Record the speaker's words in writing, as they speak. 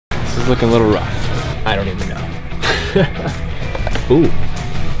This is looking a little rough. I don't even know. Ooh.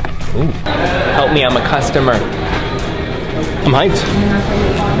 Ooh. Help me, I'm a customer. I'm hyped.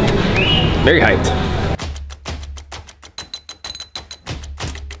 Very hyped.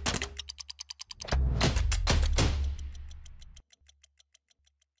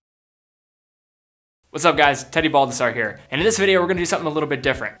 What's up guys, Teddy Baldassarre here. And in this video, we're gonna do something a little bit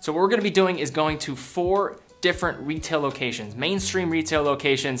different. So what we're gonna be doing is going to 4 different retail locations, mainstream retail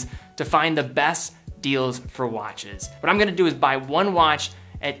locations, to find the best deals for watches. What I'm gonna do is buy 1 watch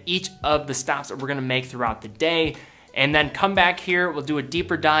at each of the stops that we're gonna make throughout the day, and then come back here, we'll do a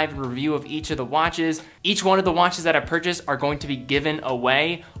deeper dive and review of each of the watches. Each one of the watches that I purchased are going to be given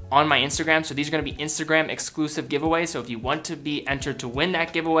away on my Instagram. So these are gonna be Instagram exclusive giveaways. So if you want to be entered to win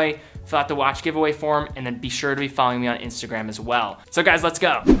that giveaway, fill out the watch giveaway form and then be sure to be following me on Instagram as well. So guys, let's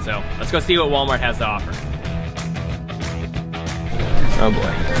go. So let's go see what Walmart has to offer. Oh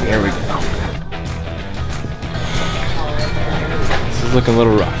boy, here we go. This is looking a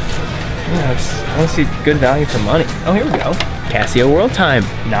little rough. Yeah, I want to see good value for money. Oh, here we go. Casio World Time.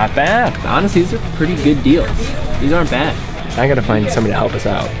 Not bad. Honestly, these are pretty good deals. These aren't bad. I gotta find somebody to help us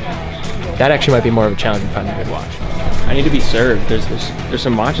out. That actually might be more of a challenge than finding a good watch. I need to be served. There's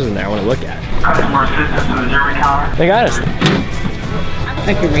some watches in there I want to look at. Customer assistance to the jury counter. They got us.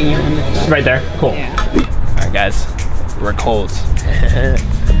 I can ring you on the phone. Right there. Cool. Yeah. All right, guys. We're at Kohl's.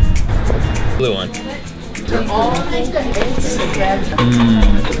 Blue one.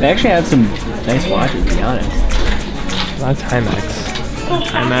 They actually have some nice watches, to be honest. A lot of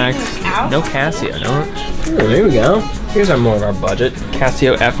Timex. No Casio, no. Oh, there we go. Here's more of our budget.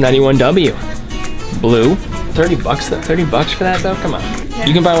 Casio F91W. Blue. 30 bucks though. 30 bucks for that though? Come on.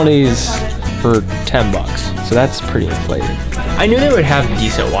 You can buy one of these for 10 bucks. So that's pretty inflated. I knew they would have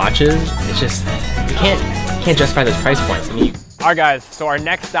decent watches. It's just, you can't justify those price points. I mean, All right guys, so our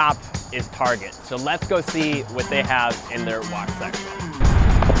next stop is Target. So let's go see what they have in their watch section.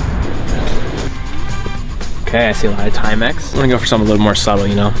 okay, I see a lot of Timex. I'm gonna go for something a little more subtle,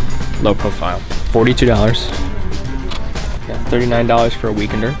 you know, low profile. $42. Yeah, $39 for a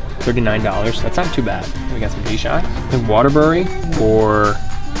weekender. $39, that's not too bad. We got some G-Shock. I think Waterbury or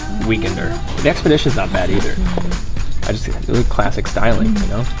Weekender. The Expedition's not bad either. I just really classic styling, you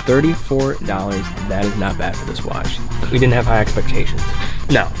know? $34, that is not bad for this watch. We didn't have high expectations.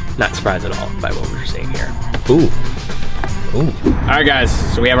 No, not surprised at all by what we're seeing here. Ooh, ooh. All right guys,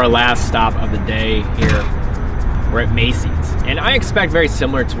 so we have our last stop of the day here. We're at Macy's. And I expect very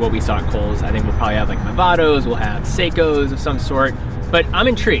similar to what we saw at Kohl's. I think we'll probably have like Movados, we'll have Seikos of some sort, but I'm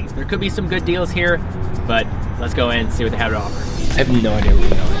intrigued. There could be some good deals here, but let's go in and see what they have to offer. I have no idea where we're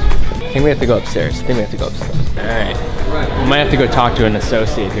going. I think we have to go upstairs. All right. We might have to go talk to an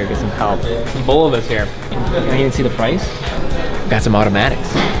associate here, get some help. Full of us here. Can I even see the price? Got some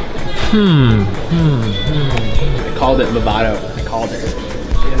automatics. I called it Movado. I called it.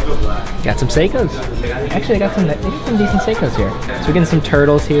 Got some Seikos. Actually, they got some decent Seikos here. So we're getting some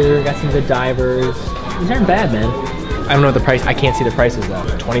turtles here. Got some good divers. These aren't bad, man. I don't know what the price. I can't see the prices though.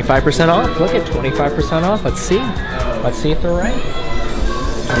 25% off. Look at 25% off. Let's see. Let's see if they're right.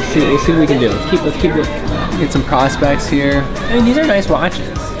 Let's see what we can do. Let's keep looking. Get some prospects here. I mean, these are nice watches.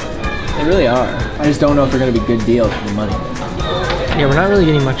 They really are. I just don't know if they're going to be good deals for the money. Yeah, we're not really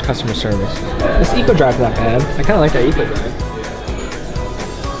getting much customer service. This Eco Drive's not bad. I kind of like that Eco Drive.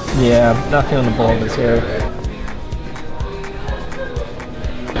 Yeah, not feeling the bulbous here.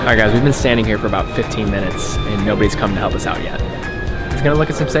 Alright guys, we've been standing here for about 15 minutes and nobody's come to help us out yet. He's gonna look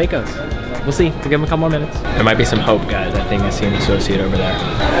at some Seikos. We'll see, we'll give him a couple more minutes. There might be some hope, guys. I think I see an associate over there.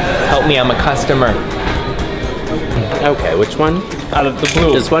 Help me, I'm a customer. Okay, which one? The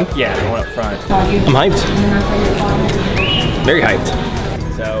blue. This one? Yeah, the one up front. I'm hyped. Very hyped.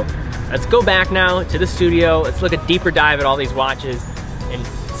 So, let's go back now to the studio. Let's look a deeper dive at all these watches and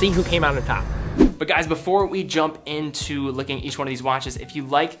see who came out on top. But guys, before we jump into looking at each one of these watches, if you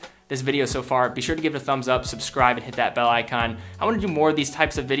like this video so far, be sure to give it a thumbs up, subscribe, and hit that bell icon. I want to do more of these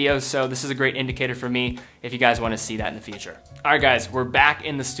types of videos, so this is a great indicator for me if you guys want to see that in the future. All right, guys, we're back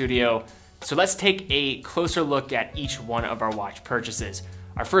in the studio. So let's take a closer look at each one of our watch purchases.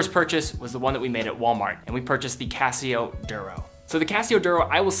 Our first purchase was the one that we made at Walmart, and we purchased the Casio Duro. So the Casio Duro,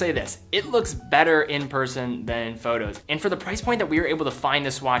 I will say this, it looks better in person than in photos. And for the price point that we were able to find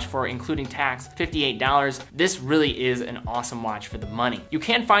this watch for, including tax, $58, this really is an awesome watch for the money. You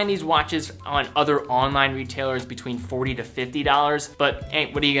can find these watches on other online retailers between $40 to $50, but hey,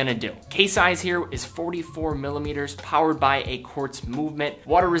 what are you gonna do? Case size here is 44 millimeters, powered by a quartz movement,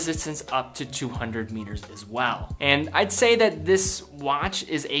 water resistance up to 200 meters as well. And I'd say that this watch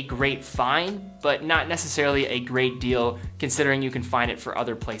is a great find, but not necessarily a great deal considering then you can find it for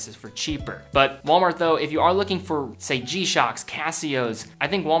other places for cheaper. But Walmart though, if you are looking for say G-Shocks, Casios, I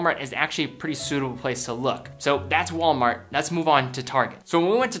think Walmart is actually a pretty suitable place to look. So that's Walmart. Let's move on to Target. So when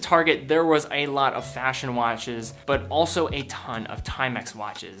we went to Target, there was a lot of fashion watches, but also a ton of Timex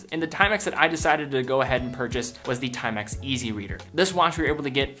watches. And the Timex that I decided to go ahead and purchase was the Timex Easy Reader. This watch we were able to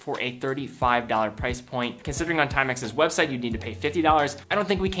get for a $35 price point. Considering on Timex's website you'd need to pay $50, I don't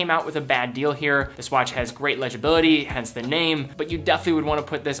think we came out with a bad deal here. This watch has great legibility, hence the name, but you definitely would want to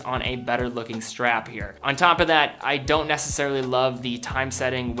put this on a better looking strap here. On top of that, I don't necessarily love the time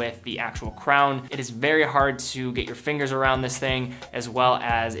setting with the actual crown. It is very hard to get your fingers around this thing, as well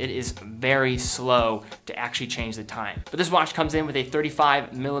as it is very slow to actually change the time. But this watch comes in with a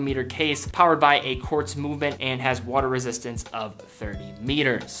 35mm case powered by a quartz movement and has water resistance of 30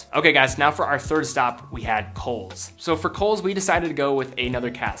 meters. Okay guys, now for our third stop, we had Kohl's. So for Kohl's, we decided to go with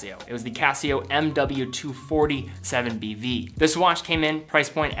another Casio. It was the Casio MW240 7BV. This watch came in price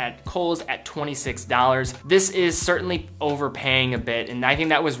point at Kohl's at $26. This is certainly overpaying a bit, and I think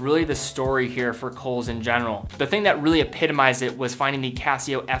that was really the story here for Kohl's in general. The thing that really epitomized it was finding the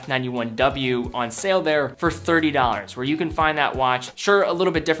Casio F91W on sale there for $30, where you can find that watch, sure, a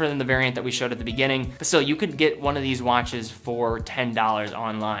little bit different than the variant that we showed at the beginning, but still, you could get one of these watches for $10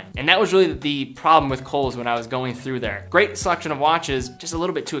 online. And that was really the problem with Kohl's when I was going through there. Great selection of watches, just a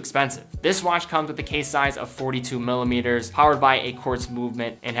little bit too expensive. This watch comes with a case size of 42mm, powered by a quartz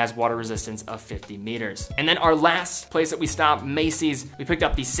movement, and has water resistance of 50 meters. And then our last place that we stopped, Macy's, we picked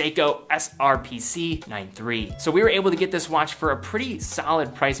up the Seiko SRPC 93. So we were able to get this watch for a pretty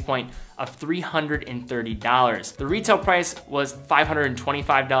solid price point of $330. The retail price was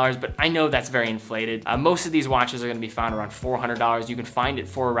 $525, but I know that's very inflated. Most of these watches are gonna be found around $400. You can find it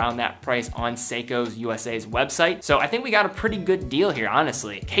for around that price on Seiko's USA's website. So I think we got a pretty good deal here,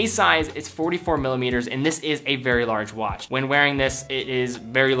 honestly. Case size, it's 44mm, and this is a very large watch. When wearing this, it is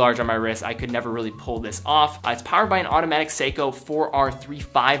very large on my wrist. I could never really pull this off. It's powered by an automatic Seiko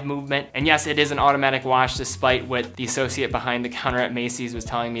 4R35 movement. And yes, it is an automatic watch, despite what the associate behind the counter at Macy's was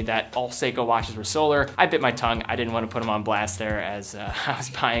telling me that all Seiko watches were solar. I bit my tongue. I didn't want to put them on blast there as I was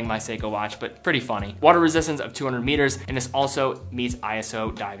buying my Seiko watch, but pretty funny. Water resistance of 200 meters, and this also meets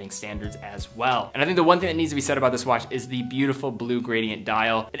ISO diving standards as well. And I think the one thing that needs to be said about this watch is the beautiful blue gradient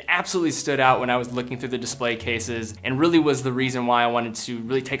dial. It absolutely stood out when I was looking through the display cases, and really was the reason why I wanted to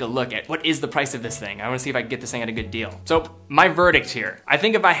really take a look at what is the price of this thing. I want to see if I can get this thing at a good deal. So my verdict here, I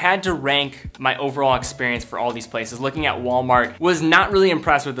think if I had to rank my overall experience for all these places, looking at Walmart, was not really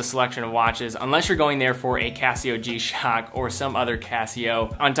impressed with the selection of watches, unless you're going there for a Casio G-Shock or some other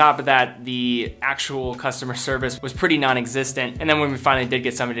Casio. On top of that, the actual customer service was pretty non-existent. And then when we finally did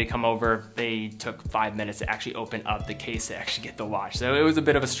get somebody to come over, they took 5 minutes to actually open up the case to actually get the watch. So it was a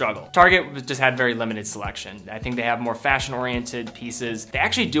bit of a struggle. Target just had very limited selection. I think they have more fashion-oriented pieces. They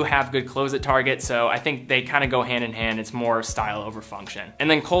actually do have good clothes at Target, so I think they kind of go hand in hand. It's more style over function.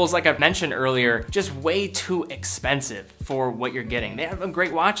 And then Kohl's, like I mentioned earlier, just way too expensive for what you're getting. They have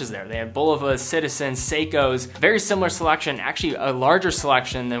great watches there. They have Bulova, Citizens, Seikos, very similar selection, actually a larger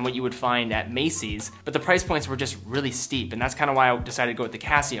selection than what you would find at Macy's, but the price points were just really steep, and that's kind of why I decided to go with the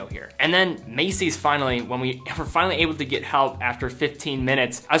Casio here. And then Macy's finally, when we were finally able to get help after 15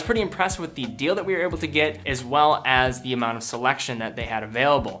 minutes, I was pretty impressed with the deal that we were able to get, as well as the amount of selection that they had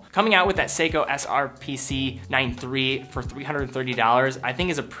available. Coming out with that Seiko SRPC 93 for $330, I think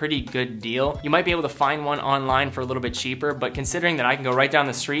is a pretty good deal. You might be able to find one online for a little bit cheaper, but considering that I can go right down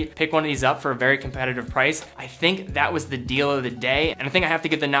the street, pick one of these up for a very competitive price, I think that was the deal of the day, and I think I have to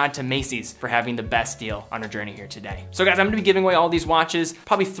give the nod to Macy's for having the best deal on our journey here today. So guys, I'm gonna be giving away all these watches,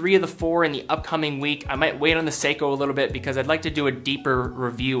 probably 3 of the 4 in the upcoming week. I might wait on the Seiko a little bit because I'd like to do a deeper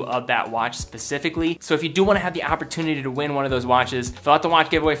review of that watch specifically. So if you do wanna have the opportunity to win one of those watches, fill out the watch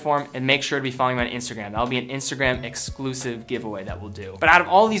giveaway form and make sure to be following me on Instagram. That'll be an Instagram exclusive giveaway that we'll do. But out of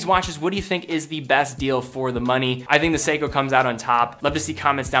all of these watches, what do you think is the best deal for the money? I think the Seiko comes out on top. Love to see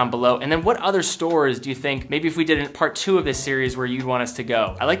comments down below. And then what other stores do you think, maybe if we did a part 2 of this series, where you'd want us to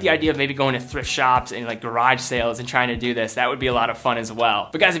go? I like the idea of maybe going to thrift shops and like garage sales and trying to do this. That would be a lot of fun as well.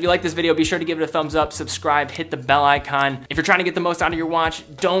 But guys, if you like this video, be sure to give it a thumbs up, subscribe, hit the bell icon. If you're trying to get the most out of your watch,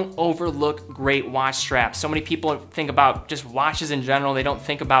 don't overlook great watch straps. So many people think about just watches in general. They don't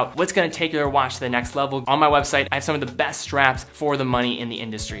think about what's gonna take their watch to the next level. On my website, I have some of the best straps for the money in the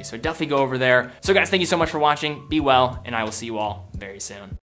industry. So definitely go over there. So guys, thank you so much for watching. Be well, and I will see you all very soon.